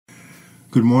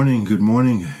Good morning, good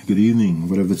evening,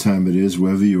 whatever time it is,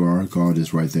 wherever you are, God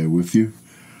is right there with you.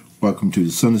 Welcome to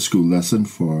the Sunday School lesson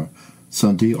for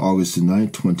Sunday, August the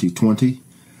 9th, 2020.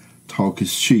 Talk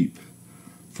is cheap.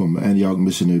 From Antioch,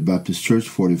 Missionary Baptist Church,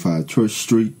 45 Church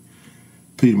Street,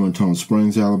 Peterman,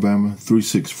 Springs, Alabama,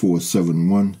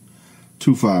 36471,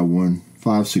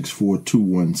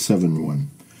 251-564-2171.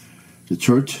 The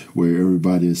church where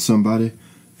everybody is somebody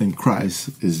and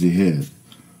Christ is the head.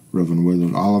 Reverend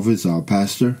Whalen Oliver is our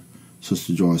pastor.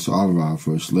 Sister Joyce Oliver, our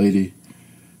first lady.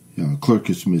 Our clerk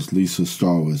is Miss Lisa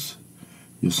Starwitz.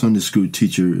 Your Sunday school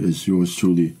teacher is yours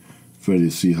truly, Freddie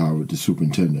C. Howard, the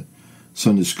superintendent.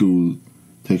 Sunday school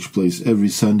takes place every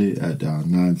Sunday at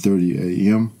 9:30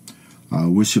 a.m.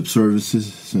 Worship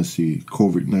services, since the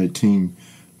COVID-19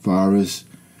 virus,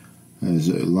 as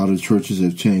a lot of churches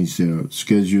have changed their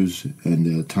schedules and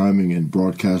their timing and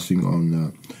broadcasting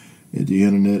on the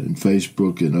internet and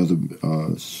Facebook and other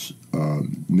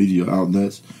media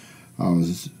outlets. Our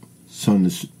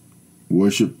Sunday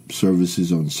worship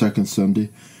services on second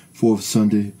Sunday, fourth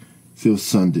Sunday, fifth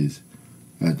Sundays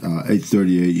at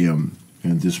 8:30 a.m.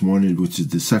 And this morning, which is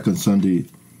the second Sunday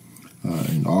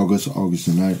in August the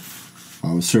 9th,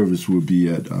 our service will be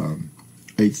at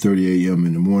 8:30 a.m.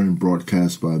 in the morning,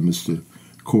 broadcast by Mr.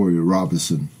 Corey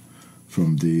Robinson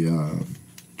from the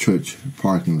church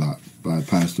parking lot by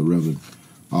Pastor Reverend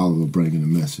Oliver bringing the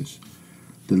message.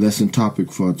 The lesson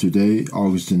topic for today,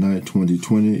 August the 9th,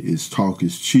 2020, is Talk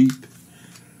is Cheap,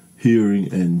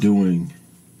 Hearing and Doing.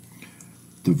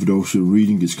 The devotional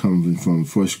reading is coming from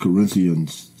 1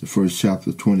 Corinthians, the first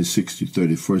chapter, 26 to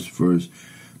 31st verse.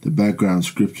 The background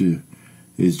scripture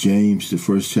is James, the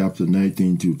first chapter,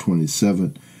 19 to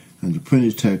 27, and the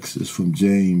printed text is from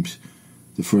James,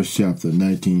 the first chapter,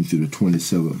 19 through the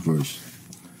 27th verse.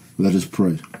 Let us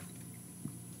pray.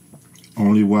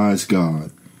 Only wise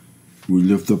God, we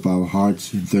lift up our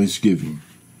hearts in thanksgiving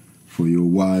for your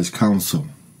wise counsel.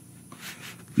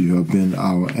 You have been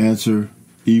our answer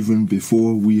even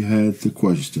before we had the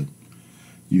question.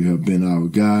 You have been our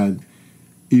guide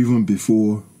even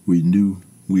before we knew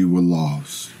we were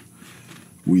lost.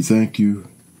 We thank you.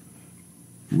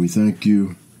 We thank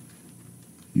you,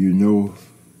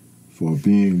 for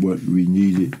being what we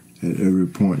needed at every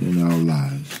point in our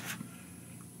lives.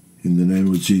 In the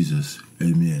name of Jesus,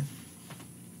 amen.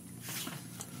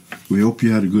 We hope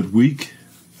you had a good week,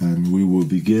 and we will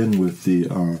begin with the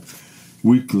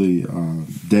weekly,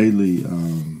 daily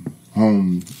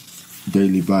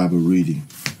daily Bible reading.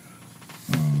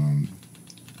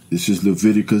 This is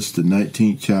Leviticus, the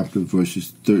 19th chapter,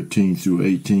 verses 13 through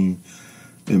 18.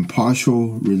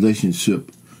 Impartial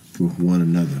relationship with one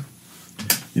another.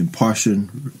 Impartial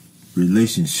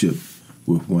relationship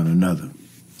with one another.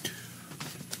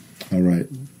 All right.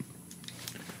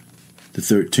 The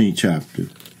 19th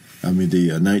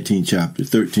chapter,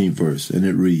 13th verse, and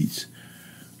it reads,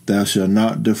 Thou shalt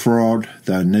not defraud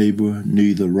thy neighbor,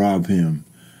 neither rob him.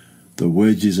 The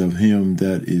wages of him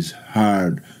that is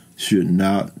hired shall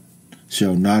not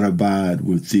abide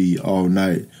with thee all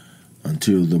night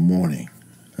until the morning.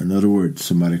 In other words,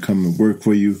 somebody come and work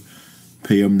for you,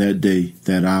 pay them that day,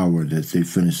 that hour that they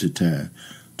finish the task.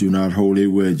 Do not hold their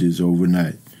wages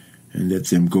overnight and let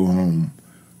them go home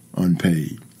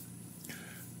unpaid.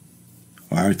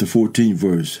 All right, the 14th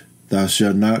verse. Thou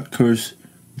shalt not curse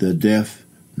the deaf,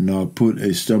 nor put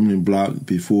a stumbling block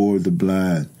before the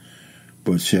blind,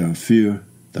 but shall fear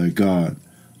thy God.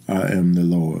 I am the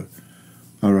Lord.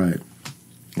 All right.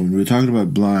 When we're talking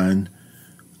about blind,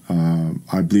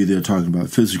 I believe they're talking about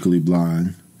physically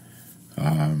blind,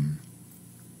 or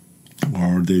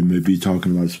they may be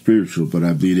talking about spiritual, but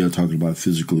I believe they're talking about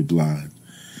physically blind.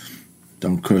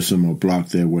 Don't curse them or block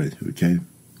their way, okay?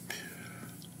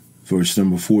 Verse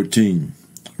number 14,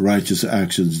 righteous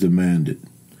actions demanded.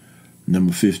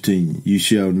 Number 15, you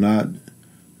shall do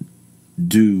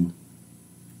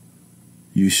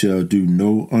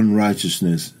no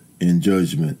unrighteousness in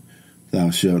judgment.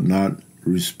 Thou shalt not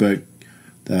respect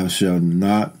the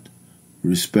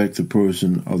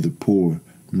person of the poor,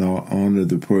 nor honor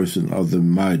the person of the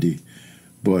mighty,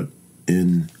 but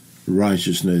in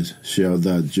righteousness shalt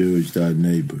thou judge thy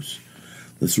neighbors.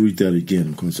 Let's read that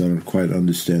again, because I don't quite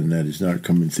understand that. It's not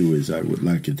coming through as I would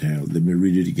like it to have. Let me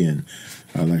read it again.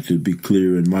 I'd like to be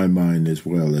clear in my mind as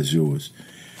well as yours.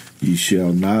 You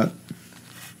shall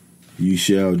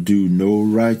do no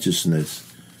righteousness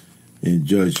in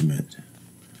judgment.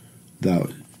 Thou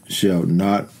shalt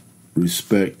not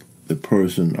respect the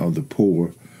person of the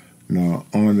poor, nor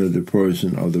honor the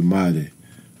person of the mighty,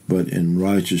 but in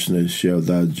righteousness shalt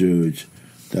thou judge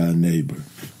thy neighbor.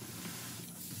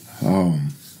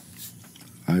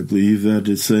 I believe that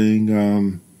it's saying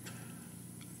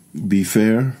Be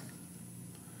fair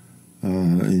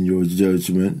in your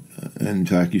judgment. In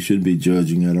fact, you shouldn't be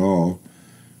judging at all,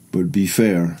 but be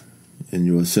fair in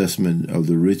your assessment of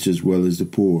the rich as well as the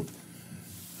poor,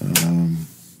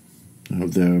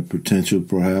 of their potential,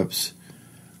 perhaps.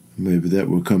 Maybe that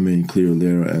will come in clear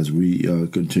there as we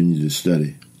continue to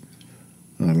study.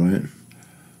 All right.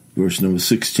 Verse number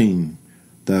 16,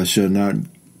 thou shalt not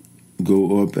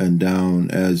go up and down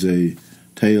as a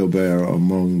talebearer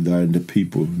among thy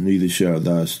people, neither shalt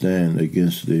thou stand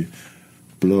against the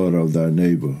blood of thy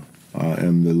neighbor. I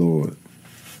am the Lord.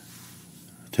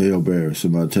 Talebearer,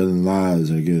 somebody telling lies,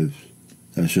 I guess.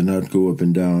 Thou shalt not go up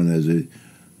and down as a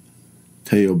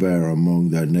talebearer among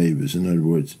thy neighbors. In other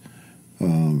words,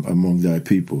 among thy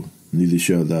people, neither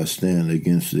shalt thou stand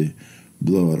against the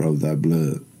blood of thy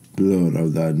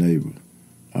neighbor.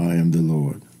 I am the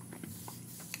Lord.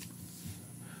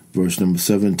 Verse number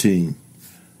 17,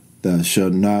 thou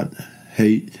shalt not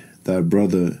hate thy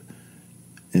brother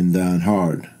in thine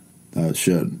heart. Thou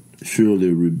shalt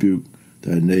surely rebuke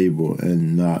thy neighbor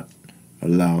and not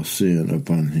allow sin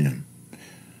upon him.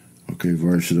 Okay,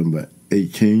 verse number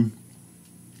 18,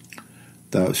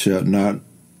 thou shalt not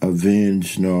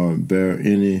avenge nor bear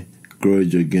any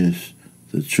grudge against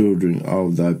the children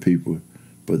of thy people,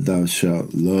 but thou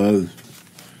shalt love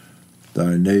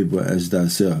thy neighbor as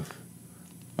thyself.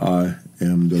 I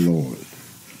am the Lord.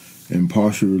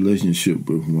 Impartial relationship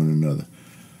with one another.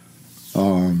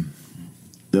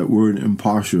 That word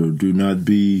impartial, do not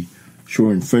be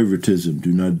showing favoritism.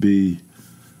 Do not be,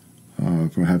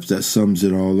 perhaps that sums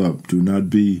it all up. Do not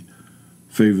be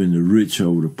favoring the rich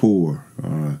over the poor,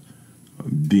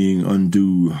 being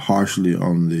undue harshly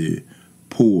on the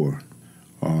poor,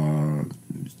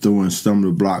 throwing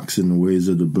stumbling blocks in the ways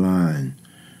of the blind.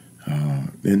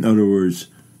 In other words,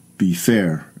 be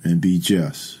fair and be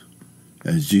just.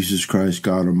 As Jesus Christ,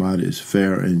 God Almighty, is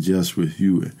fair and just with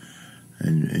you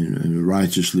and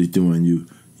righteously doing you,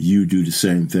 you do the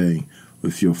same thing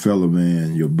with your fellow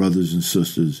man, your brothers and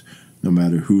sisters, no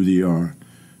matter who they are.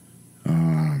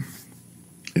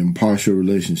 Impartial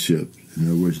relationship. In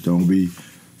other words, don't be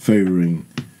favoring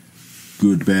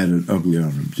good, bad, and ugly on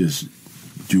them. Just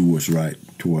do what's right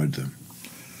toward them.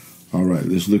 All right,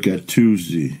 let's look at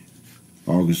Tuesday,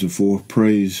 August the 4th.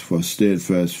 Praise for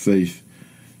steadfast faith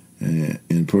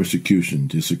in persecution.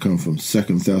 This will come from 2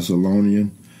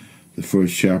 Thessalonians, the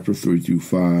first chapter,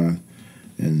 3-5,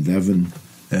 and 11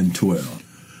 and 12.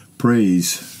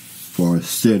 Praise for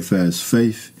steadfast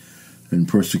faith in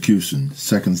persecution.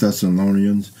 2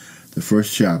 Thessalonians, the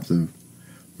first chapter,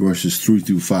 verses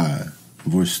 3-5.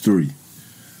 Verse 3.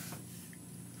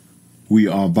 We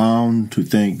are bound to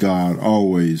thank God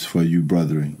always for you,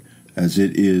 brethren, as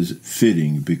it is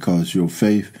fitting, because your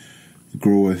faith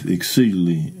groweth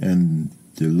exceedingly, and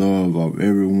the love of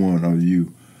every one of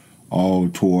you all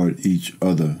toward each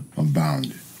other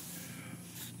abounded.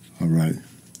 All right.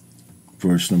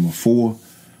 Verse number 4.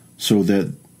 So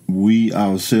that we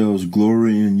ourselves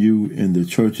glory in you in the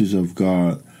churches of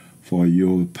God for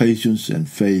your patience and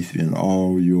faith in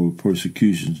all your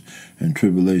persecutions and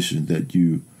tribulations that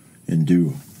you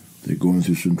endure. They're going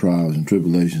through some trials and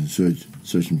tribulations,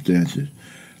 circumstances,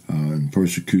 and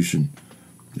persecution,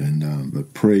 and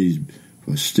but praise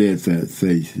for steadfast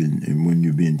faith in when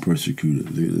you're being persecuted.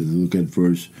 Look at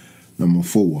verse number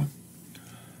 4.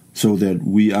 So that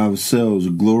we ourselves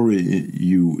glory in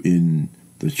you in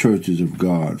the churches of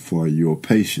God for your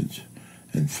patience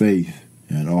and faith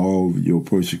and all your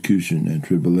persecution and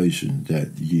tribulation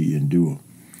that ye endure.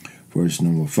 Verse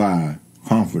number 5,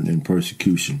 comfort in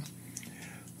persecution.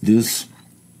 This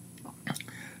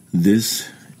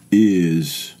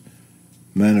is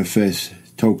manifest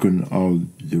token of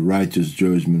the righteous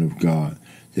judgment of God,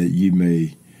 that ye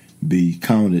may be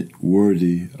counted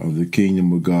worthy of the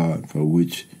kingdom of God, for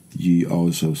which ye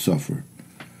also suffer.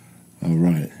 All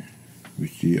right.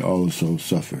 Which ye also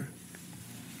suffer.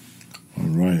 All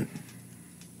right.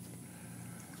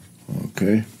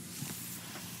 Okay.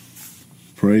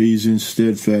 Praise and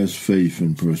steadfast faith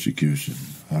in persecution.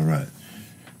 All right.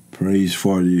 Praise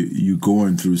for you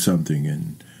going through something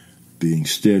and being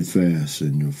steadfast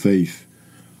in your faith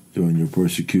during your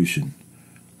persecution.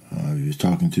 You're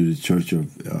talking to the church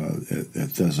of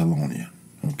at Thessalonica.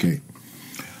 Okay.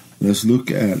 Let's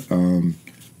look at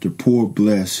the poor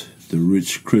bless, the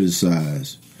rich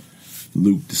criticize.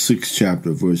 Luke, the 6th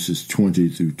chapter, verses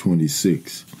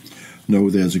 20-26. No,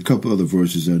 there's a couple other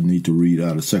verses I need to read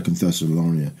out of 2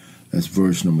 Thessalonians. That's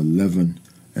verse number 11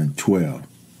 and 12.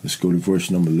 Let's go to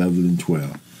verse number 11 and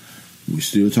 12. We're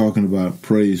still talking about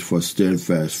praise for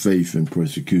steadfast faith in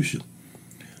persecution.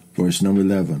 Verse number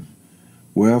 11.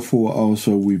 Wherefore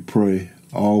also we pray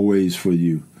always for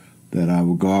you, that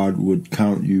our God would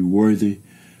count you worthy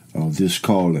of this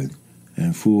calling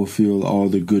and fulfill all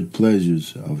the good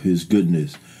pleasures of his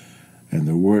goodness and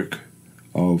the work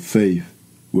of faith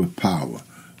with power.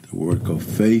 The work of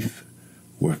faith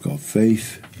with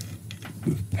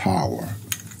power.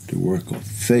 The work of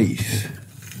faith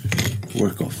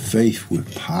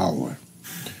with power.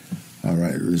 All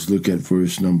right, let's look at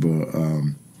verse number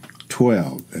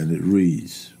 12, and it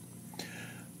reads,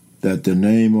 that the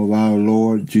name of our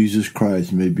Lord Jesus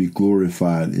Christ may be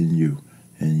glorified in you,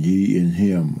 and ye in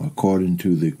him, according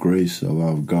to the grace of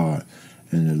our God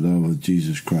and the love of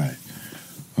Jesus Christ.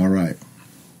 All right.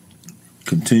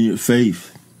 Continued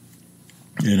faith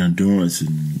and endurance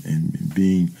and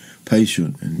being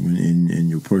patient in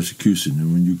your persecution.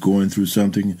 And when you're going through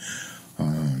something,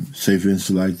 say for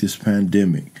instance like this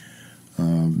pandemic,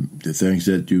 the things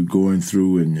that you're going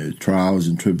through and the trials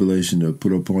and tribulation that are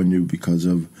put upon you because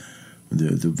of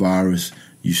the virus,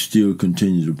 you still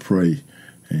continue to pray,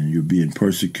 and you're being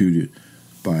persecuted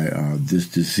by this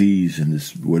disease and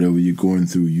this whatever you're going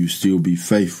through. You still be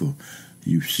faithful.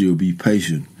 You still be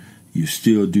patient. You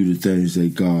still do the things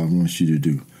that God wants you to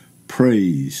do.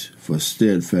 Praise for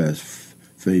steadfast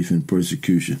faith in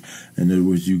persecution. In other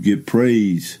words, you give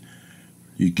praise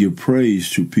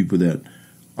to people that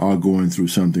are going through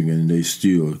something and they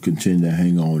still continue to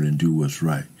hang on and do what's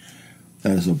right.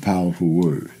 That's a powerful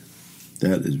word.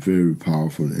 That is very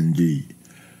powerful indeed.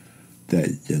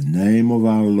 That the name of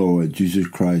our Lord Jesus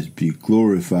Christ be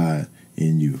glorified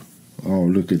in you. Oh,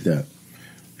 look at that.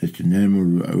 That the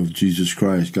name of Jesus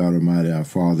Christ, God Almighty, our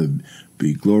Father,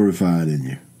 be glorified in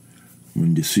you.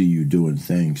 When they see you doing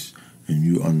things and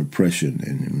you under pressure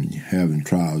and having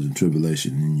trials and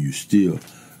tribulation and you still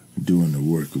doing the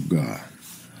work of God.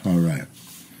 All right.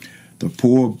 The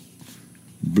poor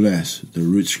bless, the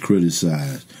rich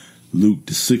criticize. Luke,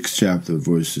 the 6th chapter,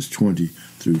 verses 20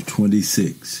 through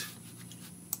 26.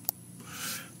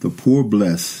 The poor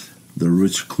bless, the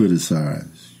rich criticize.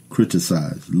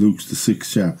 Luke, the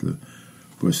 6th chapter,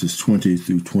 verses 20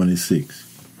 through 26.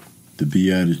 The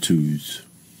Beatitudes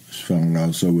is found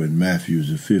also in Matthew,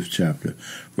 the 5th chapter,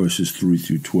 verses 3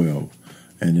 through 12.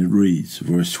 And it reads,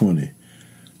 verse 20,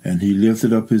 and he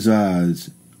lifted up his eyes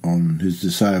on his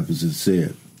disciples and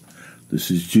said, this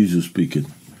is Jesus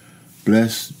speaking,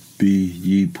 blessed be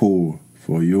ye poor,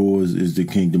 for yours is the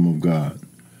kingdom of God.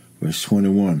 Verse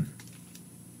 21.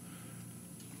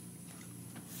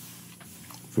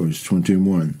 Verse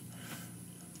 21.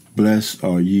 Blessed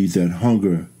are ye that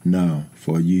hunger now,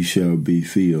 for ye shall be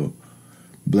filled.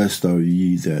 Blessed are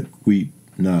ye that weep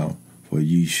now, for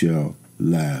ye shall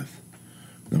laugh.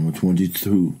 Number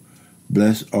 22.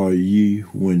 Blessed are ye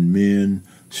when men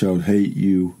shall hate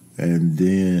you, and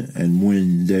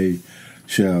when they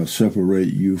shall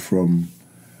separate you from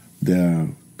their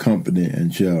company,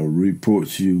 and shall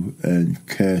reproach you and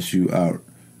cast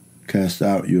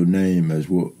out your name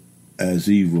as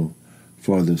evil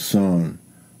for the Son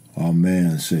of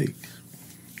Man's sake.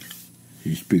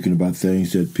 He's speaking about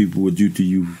things that people would do to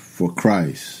you for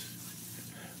Christ.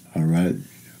 All right.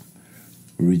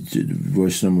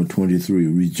 Verse number 23.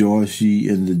 Rejoice ye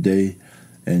in the day,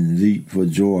 and leap for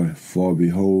joy, for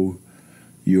behold,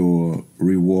 your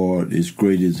reward is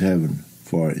great in heaven.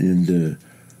 For in the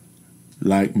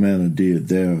like manner did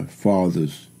their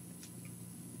fathers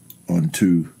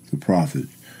unto the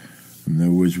prophets. In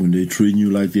other words, when they treating you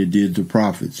like they did the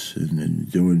prophets,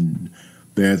 and doing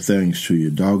bad things to you,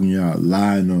 dogging you out,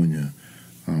 lying on you,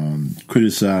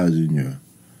 criticizing you,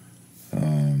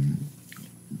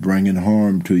 bringing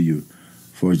harm to you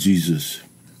for Jesus,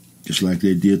 just like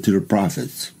they did to the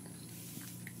prophets.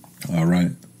 All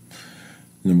right.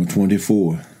 Number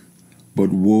 24. But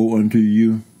woe unto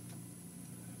you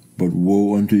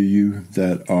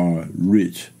that are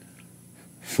rich,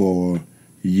 for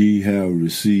ye have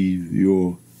received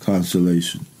your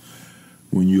consolation.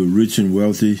 When you're rich and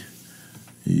wealthy,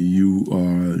 you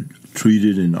are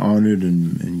treated and honored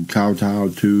and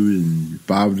kowtowed to and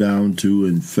bowed down to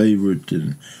and favored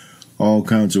in all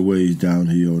kinds of ways down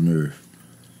here on earth.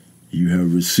 You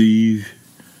have received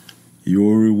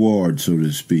your reward, so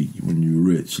to speak, when you're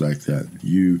rich like that.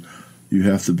 You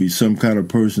have to be some kind of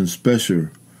person special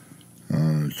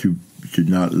to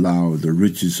not allow the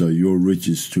riches or your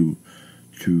riches to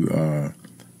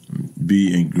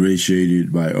be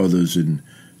ingratiated by others and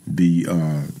be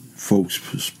folks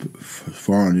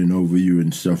fawning over you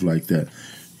and stuff like that.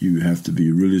 You have to be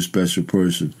a really special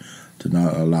person to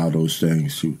not allow those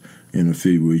things to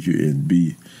interfere with you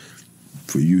and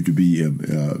for you to be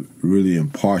really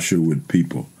impartial with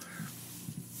people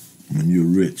when you're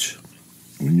rich.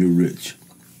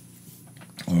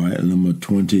 All right, number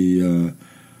 25.